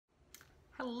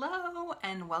Hello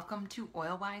and welcome to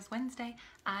Oil Wise Wednesday.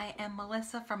 I am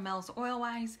Melissa from Mel's Oil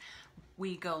Wise.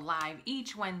 We go live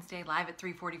each Wednesday, live at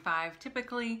 3:45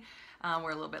 typically.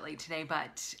 We're a little bit late today,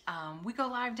 but we go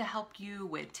live to help you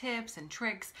with tips and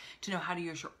tricks to know how to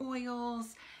use your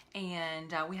oils.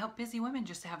 And we help busy women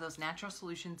just to have those natural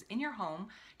solutions in your home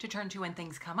to turn to when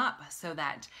things come up so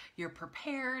that you're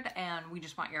prepared, and we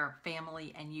just want your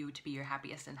family and you to be your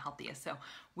happiest and healthiest. So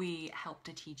we help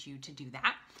to teach you to do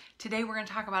that. Today we're going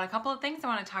to talk about a couple of things. I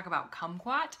want to talk about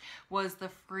kumquat, was the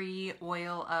free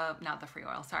oil of, not the free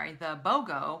oil, sorry, the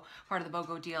BOGO, part of the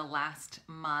BOGO deal last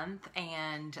month,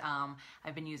 and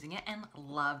I've been using it and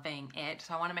loving it.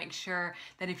 So I want to make sure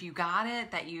that if you got it,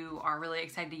 that you are really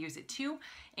excited to use it too.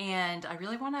 And I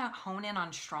really want to hone in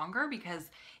on Stronger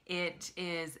because it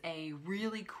is a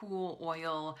really cool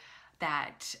oil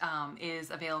that is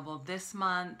available this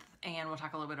month, and we'll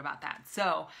talk a little bit about that.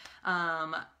 So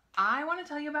I want to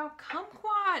tell you about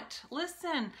kumquat.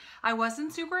 Listen, I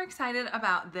wasn't super excited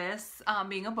about this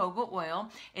being a BOGO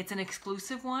oil. It's an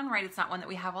exclusive one, right? It's not one that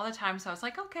we have all the time. So I was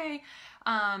like, okay,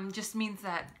 just means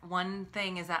that one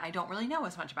thing is that I don't really know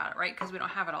as much about it, right? Because we don't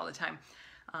have it all the time.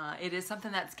 It is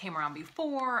something that's came around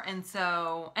before, and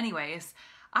so anyways,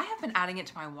 I have been adding it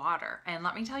to my water, and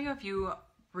let me tell you a few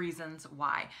reasons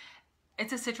why.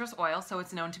 It's a citrus oil, so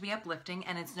it's known to be uplifting,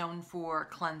 and it's known for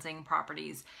cleansing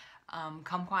properties.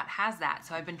 Kumquat has that,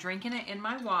 so I've been drinking it in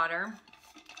my water.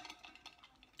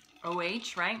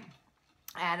 OH, right?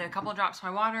 Add a couple of drops to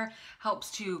my water, helps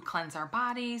to cleanse our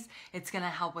bodies. It's going to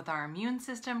help with our immune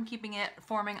system, keeping it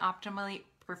performing optimally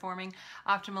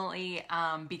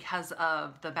because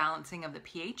of the balancing of the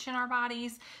pH in our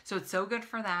bodies. So it's so good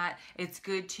for that. It's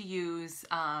good to use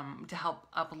to help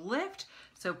uplift.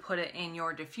 So put it in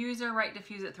your diffuser, right?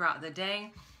 Diffuse it throughout the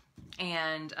day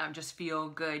and just feel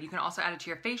good. You can also add it to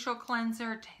your facial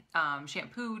cleanser,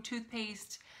 shampoo,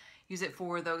 toothpaste. Use it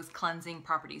for those cleansing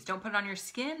properties. Don't put it on your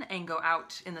skin and go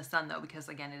out in the sun though, because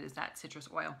again, it is that citrus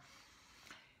oil.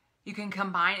 You can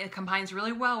combine, it combines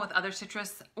really well with other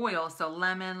citrus oils. So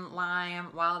lemon, lime,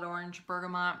 wild orange,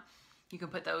 bergamot. You can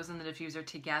put those in the diffuser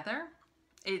together.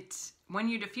 When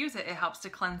you diffuse it, it helps to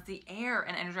cleanse the air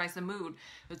and energize the mood.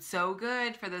 It's so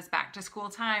good for this back to school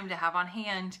time to have on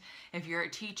hand. If you're a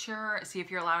teacher, see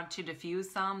if you're allowed to diffuse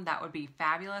some. That would be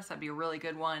fabulous. That'd be a really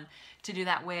good one to do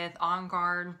that with. On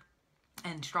Guard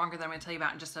and Stronger that I'm going to tell you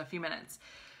about in just a few minutes.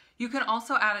 You can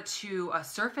also add it to a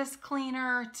surface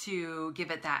cleaner to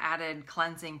give it that added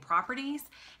cleansing properties.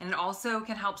 And it also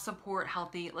can help support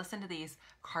healthy, listen to these,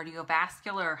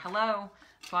 cardiovascular. Hello,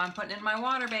 that's why I'm putting it in my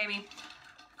water, baby.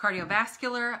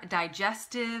 Cardiovascular,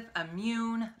 digestive,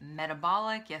 immune,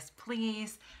 metabolic, yes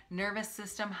please, nervous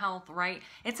system health, right?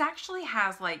 It actually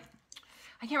has like,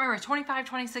 I can't remember, 25,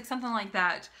 26, something like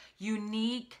that,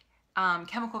 unique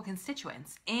chemical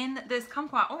constituents in this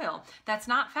kumquat oil that's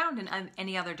not found in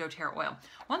any other doTERRA oil.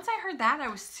 Once I heard that, I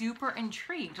was super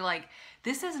intrigued. Like,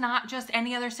 this is not just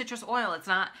any other citrus oil. It's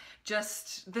not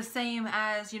just the same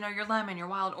as, you know, your lemon, your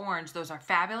wild orange. Those are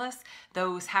fabulous.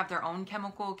 Those have their own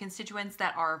chemical constituents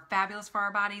that are fabulous for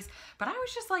our bodies. But I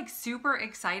was just like super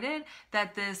excited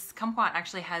that this kumquat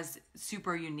actually has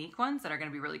super unique ones that are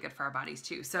going to be really good for our bodies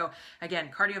too. So again,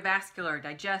 cardiovascular,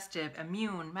 digestive,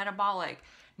 immune, metabolic,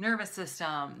 nervous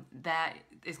system, that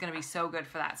is going to be so good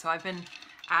for that. So I've been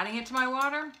adding it to my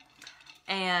water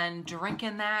and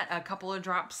drinking that, a couple of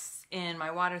drops in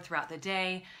my water throughout the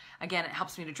day. Again, it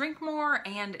helps me to drink more,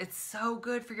 and it's so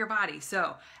good for your body.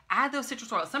 So add those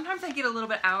citrus oils. Sometimes I get a little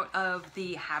bit out of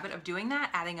the habit of doing that,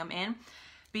 adding them in,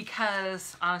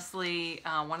 because honestly,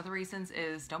 one of the reasons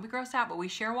is, don't be grossed out, but we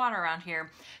share water around here.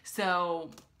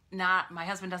 So my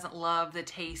husband doesn't love the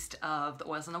taste of the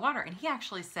oils in the water, and he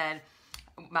actually said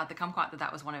about the kumquat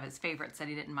that was one of his favorites, that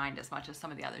he didn't mind as much as some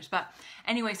of the others. But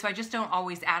anyway, so I just don't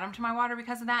always add them to my water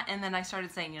because of that. And then I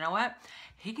started saying, you know what?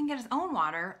 He can get his own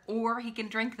water, or he can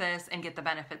drink this and get the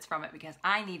benefits from it, because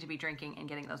I need to be drinking and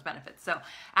getting those benefits. So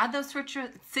add those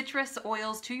citrus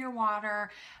oils to your water,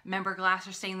 member glass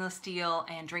or stainless steel,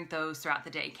 and drink those throughout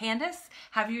the day. Candace,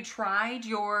 have you tried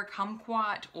your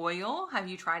kumquat oil? Have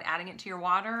you tried adding it to your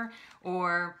water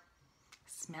or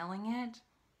smelling it?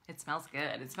 It smells good.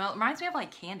 It reminds me of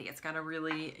like candy. It's got a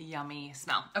really yummy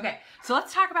smell. Okay, so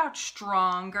let's talk about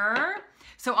Stronger.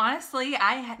 So honestly,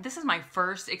 this is my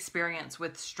first experience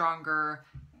with Stronger,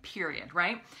 period,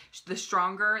 right? The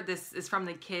Stronger, this is from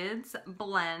the Kids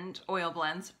Blend, oil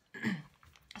blends.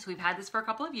 So we've had this for a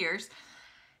couple of years.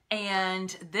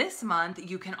 And this month,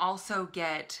 you can also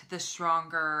get the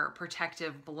stronger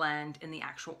protective blend in the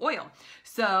actual oil.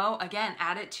 So again,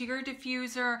 add it to your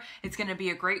diffuser. It's gonna be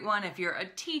a great one if you're a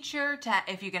teacher,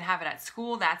 if you can have it at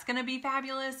school, that's gonna be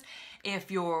fabulous. If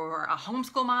you're a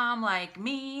homeschool mom like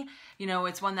me, you know,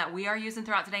 it's one that we are using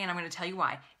throughout the day, and I'm gonna tell you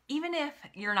why. Even if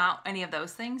you're not any of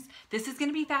those things, this is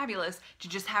gonna be fabulous to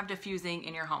just have diffusing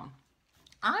in your home.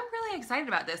 I'm really excited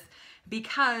about this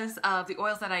because of the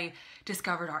oils that I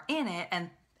discovered are in it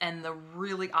and the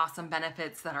really awesome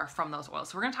benefits that are from those oils.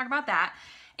 So we're gonna talk about that.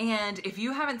 And if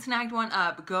you haven't snagged one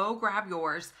up, go grab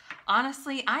yours.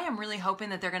 Honestly, I am really hoping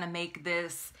that they're gonna make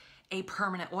this a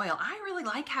permanent oil. I really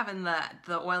like having the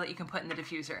oil that you can put in the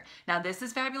diffuser. Now this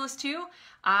is fabulous too.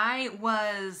 I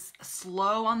was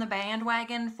slow on the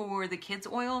bandwagon for the kids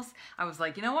oils. I was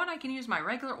like, you know what? I can use my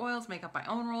regular oils, make up my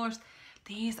own rollers.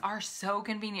 These are so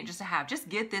convenient just to have. Just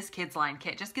get this kids line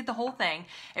kit. Just get the whole thing.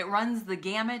 It runs the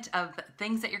gamut of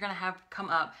things that you're gonna have come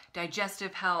up.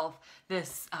 Digestive health,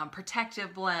 this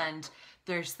protective blend.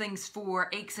 There's things for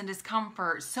aches and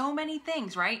discomfort. So many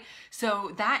things, right?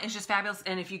 So that is just fabulous.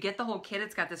 And if you get the whole kit,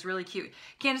 it's got this really cute.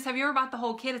 Candace, have you ever bought the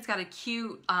whole kit? It's got a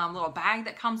cute little bag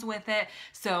that comes with it.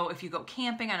 So if you go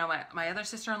camping, I know my other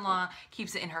sister-in-law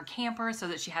keeps it in her camper so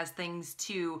that she has things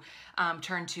to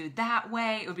turn to that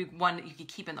way. It would be one that you could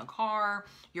keep in the car,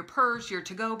 your purse, your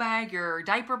to-go bag, your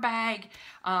diaper bag.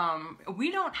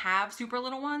 We don't have super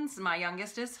little ones. My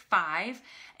youngest is 5,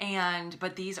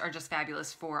 but these are just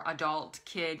fabulous for adult,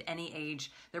 kid, any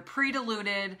age. They're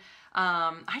pre-diluted.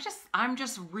 I'm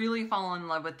just really falling in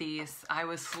love with these. I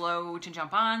was slow to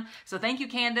jump on. So thank you,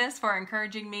 Candace, for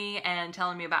encouraging me and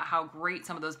telling me about how great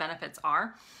some of those benefits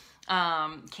are.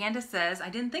 Candace says, I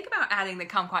didn't think about adding the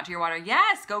kumquat to your water.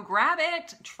 Yes, go grab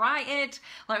it, try it,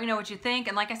 let me know what you think.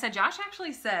 And like I said, Josh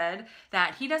actually said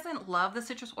that he doesn't love the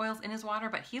citrus oils in his water,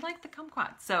 but he liked the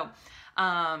kumquat. So,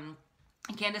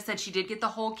 Candace said she did get the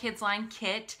whole kids line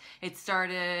kit. I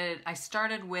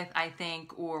started with, I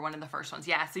think, or one of the first ones.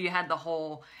 Yeah, so you had the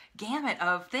whole gamut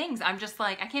of things. I'm just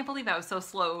like, I can't believe I was so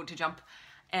slow to jump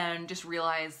and just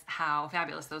realize how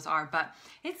fabulous those are. But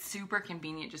it's super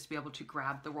convenient just to be able to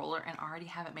grab the roller and already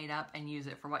have it made up and use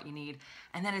it for what you need.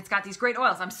 And then it's got these great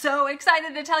oils. I'm so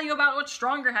excited to tell you about what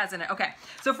Stronger has in it. Okay,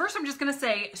 so first I'm just gonna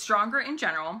say Stronger in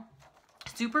general,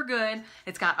 super good.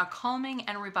 It's got a calming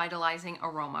and revitalizing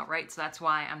aroma, right? So that's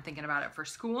why I'm thinking about it for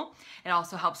school. It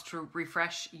also helps to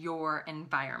refresh your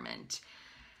environment.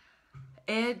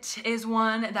 It is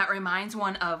one that reminds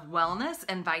one of wellness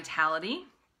and vitality,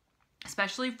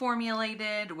 especially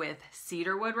formulated with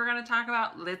cedarwood we're going to talk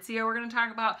about, Litsea we're going to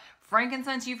talk about,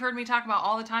 frankincense you've heard me talk about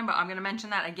all the time, but I'm going to mention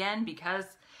that again because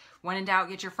when in doubt,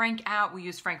 get your Frank out. We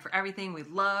use Frank for everything. We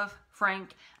love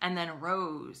Frank. And then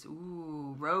rose.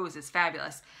 Ooh, rose is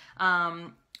fabulous.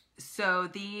 So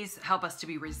these help us to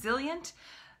be resilient.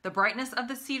 The brightness of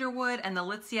the cedarwood and the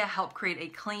Litsea help create a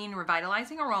clean,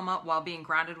 revitalizing aroma while being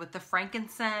grounded with the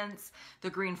frankincense,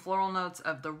 the green floral notes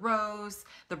of the rose.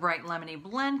 The bright lemony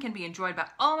blend can be enjoyed by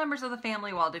all members of the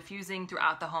family while diffusing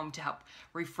throughout the home to help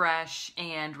refresh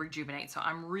and rejuvenate. So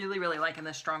I'm really, really liking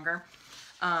this Stronger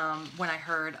when I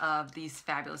heard of these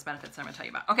fabulous benefits I'm going to tell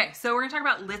you about. Okay, so we're going to talk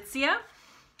about Litsea.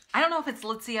 I don't know if it's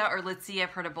Litsea or Litsea. I've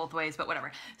heard it both ways, but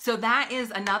whatever. So that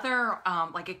is another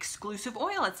like exclusive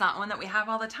oil. It's not one that we have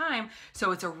all the time.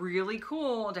 So it's a really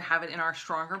cool to have it in our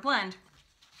Stronger blend.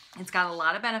 It's got a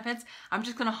lot of benefits. I'm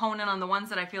just gonna hone in on the ones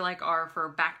that I feel like are for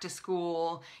back to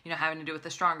school, you know, having to do with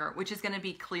the Stronger, which is gonna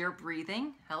be clear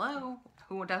breathing. Hello,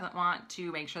 who doesn't want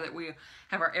to make sure that we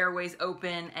have our airways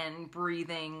open and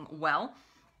breathing well?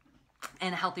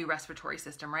 And a healthy respiratory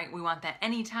system, right? We want that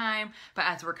anytime, but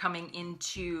as we're coming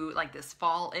into like this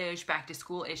fall-ish, back to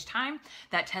school-ish time,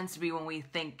 that tends to be when we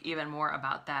think even more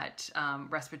about that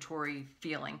respiratory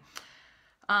feeling.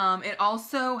 It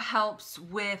also helps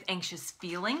with anxious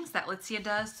feelings, that Litsea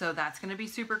does, so that's going to be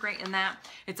super great in that.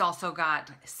 It's also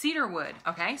got cedarwood,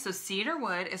 okay? So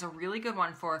cedarwood is a really good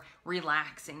one for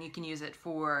relaxing. You can use it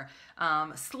for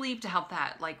sleep to help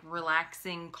that like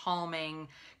relaxing, calming,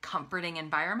 comforting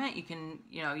environment. You can,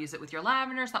 you know, use it with your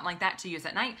lavender, something like that to use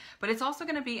at night, but it's also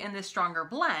going to be in this Stronger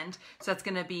blend, so it's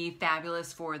going to be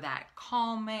fabulous for that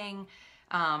calming.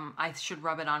 I should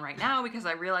rub it on right now because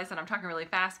I realize that I'm talking really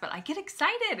fast, but I get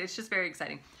excited. It's just very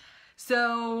exciting.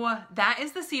 So that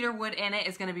is the cedarwood in it.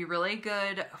 Is going to be really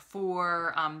good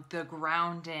for the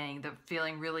grounding, the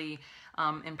feeling really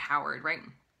empowered, right?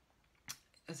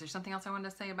 Is there something else I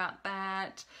wanted to say about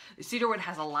that? Cedarwood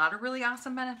has a lot of really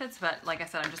awesome benefits, but like I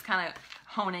said, I'm just kind of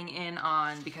honing in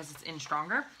on because it's in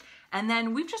Stronger. And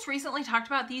then we've just recently talked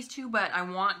about these two, but I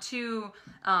want to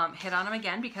hit on them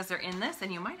again because they're in this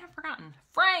and you might have forgotten.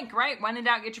 Frank! Frank, right? When in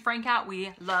doubt, get your Frank out.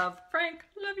 We love Frank.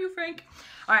 Love you, Frank.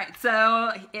 All right,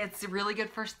 so it's really good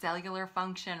for cellular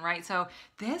function, right? So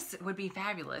this would be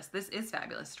fabulous. This is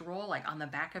fabulous to roll like on the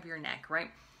back of your neck, right?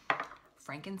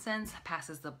 Frankincense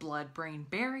passes the blood-brain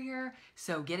barrier,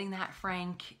 so getting that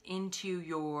frank into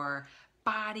your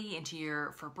body,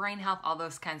 for brain health, all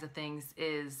those kinds of things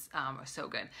is so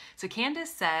good. So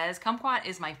Candace says, kumquat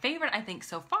is my favorite, I think,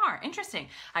 so far. Interesting.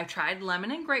 I've tried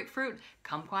lemon and grapefruit.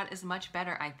 Kumquat is much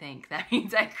better, I think. That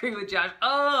means I agree with Josh.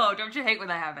 Oh, don't you hate when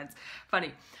that happens?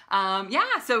 Funny.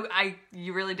 Yeah, so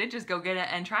you really did just go get it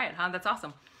and try it, huh? That's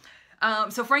awesome.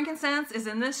 So frankincense is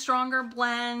in this stronger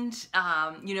blend.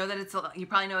 You know that you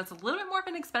probably know it's a little bit more of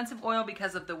an expensive oil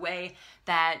because of the way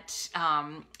that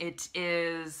it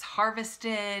is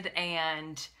harvested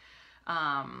and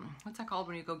what's that called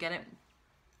when you go get it?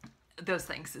 Those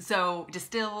things. So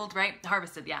distilled, right?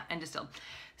 Harvested, yeah, and distilled.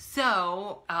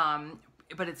 So,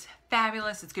 but it's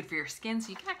fabulous. It's good for your skin.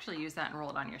 So you can actually use that and roll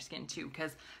it on your skin too,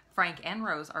 because frank and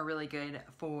rose are really good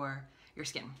for your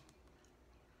skin.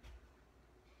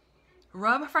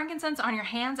 Rub frankincense on your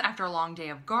hands after a long day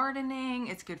of gardening.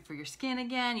 It's good for your skin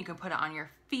again. You can put it on your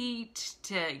feet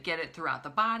to get it throughout the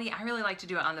body. I really like to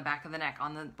do it on the back of the neck,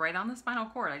 right on the spinal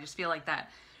cord. I just feel like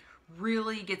that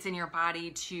really gets in your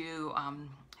body to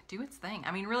do its thing.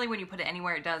 I mean, really when you put it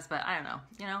anywhere it does, but I don't know.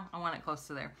 You know, I want it close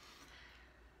to there.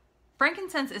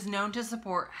 Frankincense is known to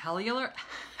support healthy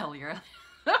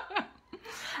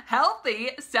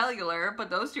cellular, put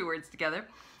those two words together,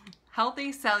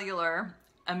 healthy cellular,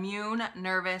 immune,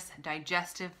 nervous,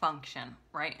 digestive function,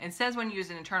 right? It says when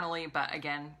used internally, but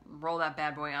again, roll that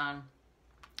bad boy on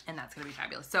and that's going to be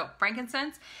fabulous. So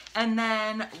frankincense, and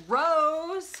then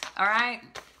rose. All right.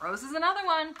 Rose is another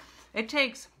one. It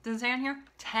takes, does it say on here?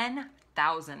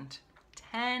 10,000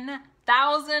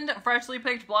 freshly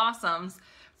picked blossoms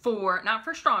not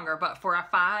for stronger, but for a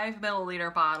 5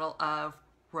 milliliter bottle of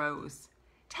rose.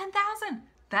 10,000.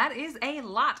 That is a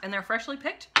lot. And they're freshly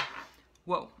picked.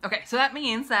 Whoa. Okay, so that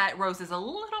means that rose is a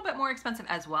little bit more expensive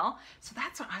as well. So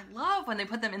that's what I love when they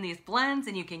put them in these blends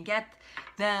and you can get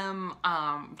them,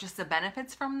 just the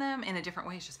benefits from them in a different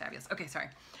way. It's just fabulous. Okay, sorry.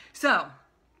 So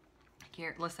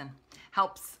here, listen,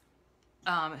 helps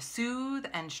soothe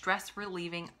and stress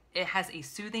relieving. It has a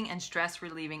soothing and stress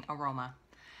relieving aroma.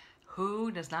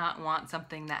 Who does not want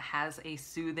something that has a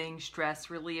soothing,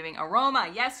 stress-relieving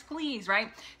aroma? Yes, please,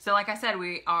 right? So like I said,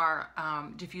 we are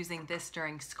diffusing this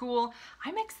during school.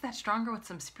 I mixed that stronger with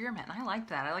some spearmint, and I like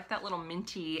that. I like that little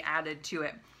minty added to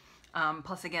it.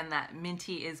 Plus, again, that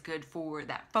minty is good for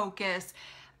that focus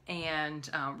and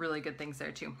really good things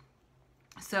there, too.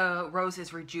 So rose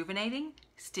is rejuvenating,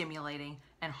 stimulating,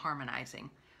 and harmonizing.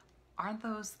 Aren't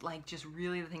those like just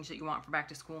really the things that you want for back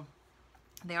to school?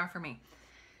 They are for me.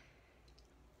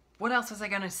 What else was I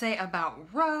going to say about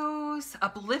rose?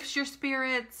 Uplifts your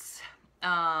spirits,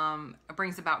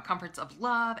 brings about comforts of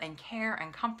love and care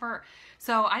and comfort.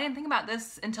 So I didn't think about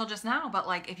this until just now, but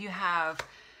like if you have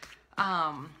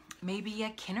maybe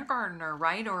a kindergartner,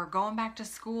 right? Or going back to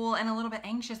school and a little bit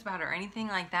anxious about it or anything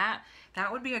like that,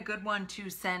 that would be a good one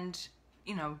to send,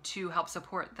 you know, to help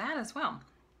support that as well,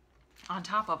 on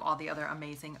top of all the other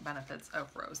amazing benefits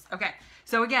of rose. Okay,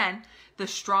 so again, the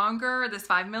stronger, this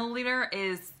 5 milliliter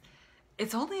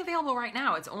it's only available right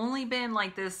now. It's only been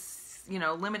like this, you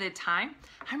know, limited time.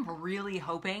 I'm really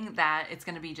hoping that it's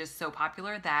going to be just so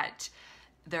popular that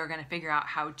they're going to figure out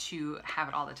how to have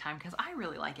it all the time, because I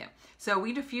really like it. So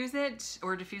we diffuse it,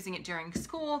 or diffusing it during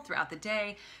school throughout the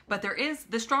day, but there is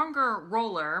the stronger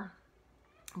roller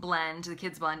blend, the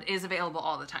kids blend, is available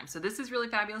all the time. So this is really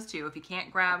fabulous too. If you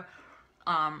can't grab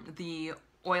the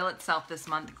oil itself this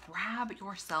month, grab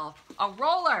yourself a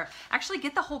roller. Actually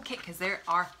get the whole kit because they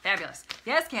are fabulous.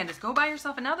 Yes, Candace, go buy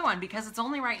yourself another one because it's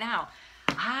only right now.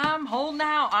 I'm holding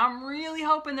out. I'm really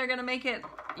hoping they're gonna make it,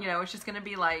 you know, it's just gonna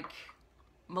be like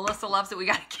Melissa loves it, we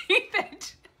gotta keep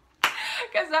it.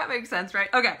 Because that makes sense,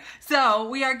 right? Okay, so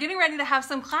we are getting ready to have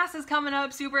some classes coming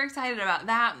up. Super excited about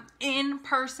that in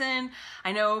person.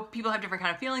 I know people have different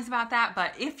kind of feelings about that,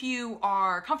 but if you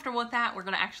are comfortable with that, we're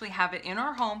gonna actually have it in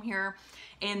our home here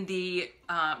in the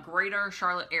greater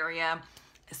Charlotte area.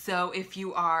 So if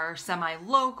you are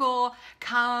semi-local,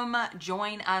 come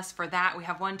join us for that. We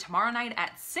have one tomorrow night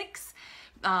at 6.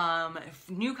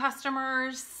 New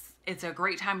customers, it's a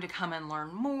great time to come and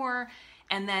learn more.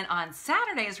 And then on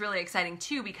Saturday is really exciting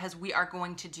too, because we are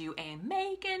going to do a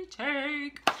make and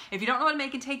take. If you don't know what a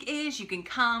make and take is, you can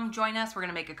come join us. We're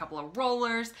gonna make a couple of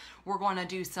rollers. We're gonna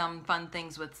do some fun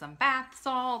things with some bath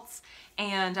salts.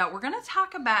 And we're gonna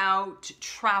talk about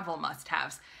travel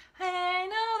must-haves. I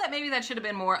know that maybe that should have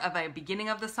been more of a beginning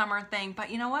of the summer thing, but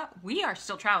you know what? We are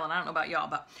still traveling. I don't know about y'all,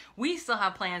 but we still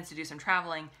have plans to do some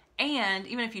traveling. And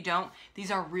even if you don't,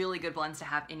 these are really good blends to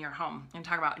have in your home. And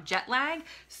talk about jet lag.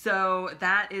 So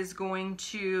that is going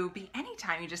to be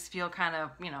anytime you just feel kind of,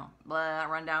 you know, blah,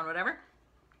 run down, whatever.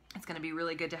 It's going to be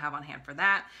really good to have on hand for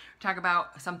that. Talk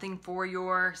about something for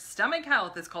your stomach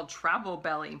health. It's called Travel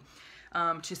Belly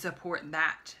to support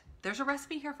that. There's a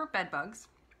recipe here for bed bugs.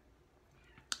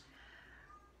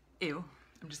 Ew.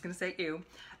 I'm just going to say ew.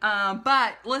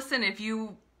 But listen, if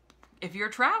you're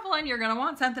traveling, you're going to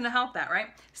want something to help that, right?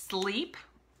 Sleep.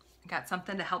 Got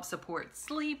something to help support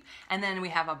sleep. And then we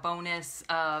have a bonus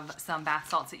of some bath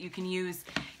salts that you can use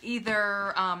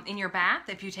either in your bath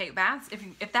if you take baths.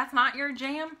 If that's not your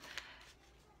jam,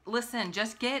 listen,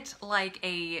 just get like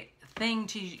a thing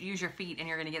to use your feet and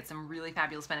you're going to get some really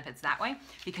fabulous benefits that way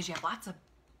because you have lots of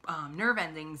nerve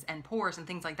endings and pores and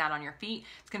things like that on your feet.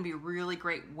 It's going to be a really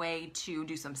great way to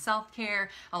do some self-care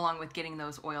along with getting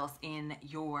those oils in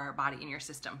your body, in your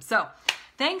system. So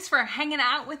thanks for hanging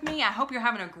out with me. I hope you're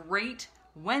having a great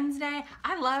Wednesday.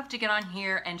 I love to get on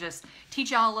here and just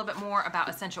teach y'all a little bit more about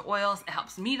essential oils. It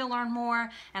helps me to learn more,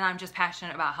 and I'm just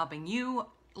passionate about helping you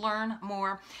learn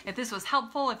more. If this was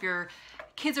helpful, if your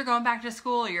kids are going back to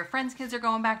school or your friends' kids are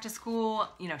going back to school,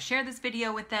 you know, share this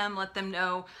video with them. Let them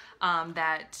know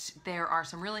that there are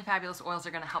some really fabulous oils that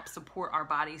are going to help support our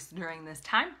bodies during this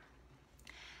time.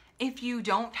 If you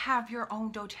don't have your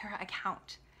own doTERRA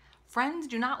account, friends,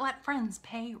 do not let friends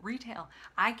pay retail.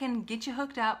 I can get you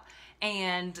hooked up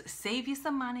and save you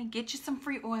some money, get you some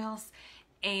free oils.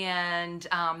 And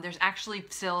there's actually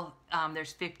still,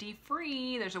 there's 50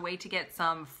 free. There's a way to get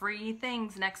some free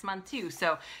things next month too.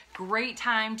 So great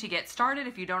time to get started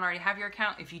if you don't already have your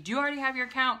account. If you do already have your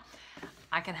account,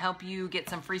 I can help you get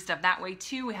some free stuff that way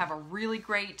too. We have a really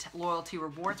great loyalty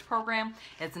rewards program.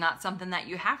 It's not something that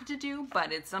you have to do,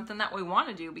 but it's something that we want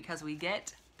to do because we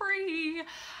get free.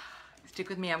 Stick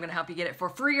with me, I'm gonna help you get it for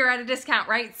free or at a discount,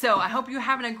 right? So I hope you're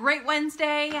having a great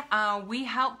Wednesday. We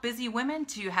help busy women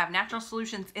to have natural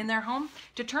solutions in their home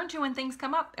to turn to when things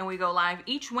come up, and we go live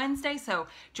each Wednesday. So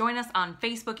join us on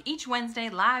Facebook each Wednesday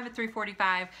live at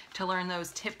 3:45 to learn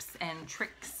those tips and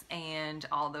tricks and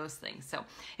all those things. So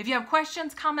if you have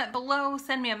questions, comment below,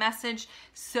 send me a message.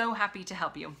 So happy to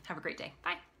help you. Have a great day.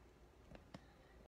 Bye.